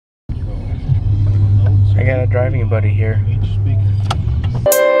I got a driving buddy here.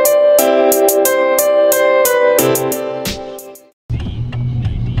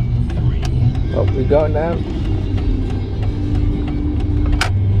 Oh, we going now?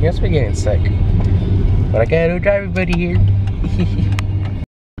 I guess we're getting sick. But I got a driving buddy here.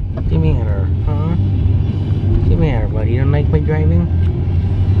 What's the matter, huh? What's the matter, buddy? You don't like my driving?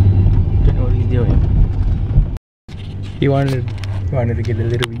 Don't know what he's doing. He wanted to get a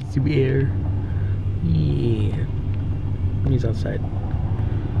little bit of air. Yeah. He's outside.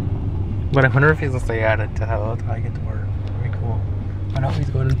 But I wonder if he's gonna stay out until I get to work. Pretty cool. I know he's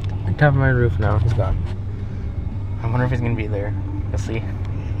going to the top of my roof now. He's gone. I wonder if he's gonna be there. Let's see.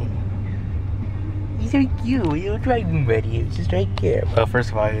 He's like you driving buddy. He's just right here. Well, first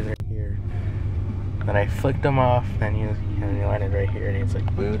of all, he was right here. Then I flicked him off. Then he landed right here, and he's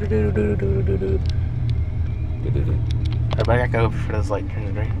like boo doo doo doo doo doo doo doo. I gotta go before this light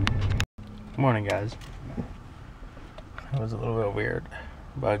turns green. Good morning, guys. That was a little bit weird.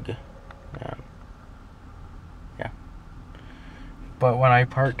 Bug. Yeah. But when I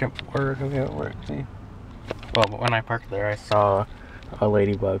parked at work, see? Well, but when I parked there, I saw a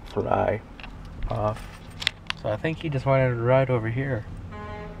ladybug fly off. So I think he just wanted to ride over here.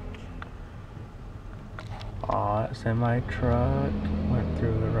 Aw, that semi-truck went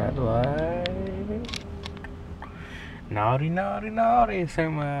through the red light. Naughty, naughty, naughty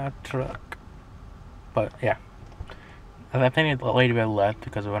semi-truck. But yeah. I think the ladybug left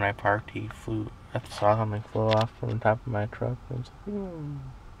because when I parked, I saw something flow off from the top of my truck. And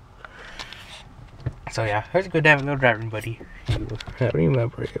so yeah, there's a good having a little driving buddy. I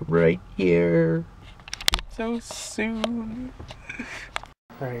remember it right here. So soon.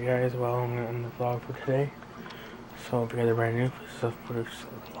 Alright guys, well I'm gonna end the vlog for today. So if you guys are brand new, please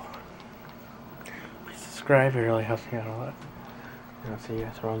subscribe, it really helps me out a lot. And I'll see you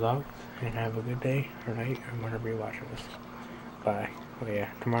guys tomorrow out, and have a good day or night or whenever you're watching this. Bye. Oh yeah,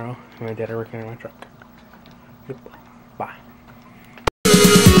 tomorrow my dad are working on my truck. Yep. Bye.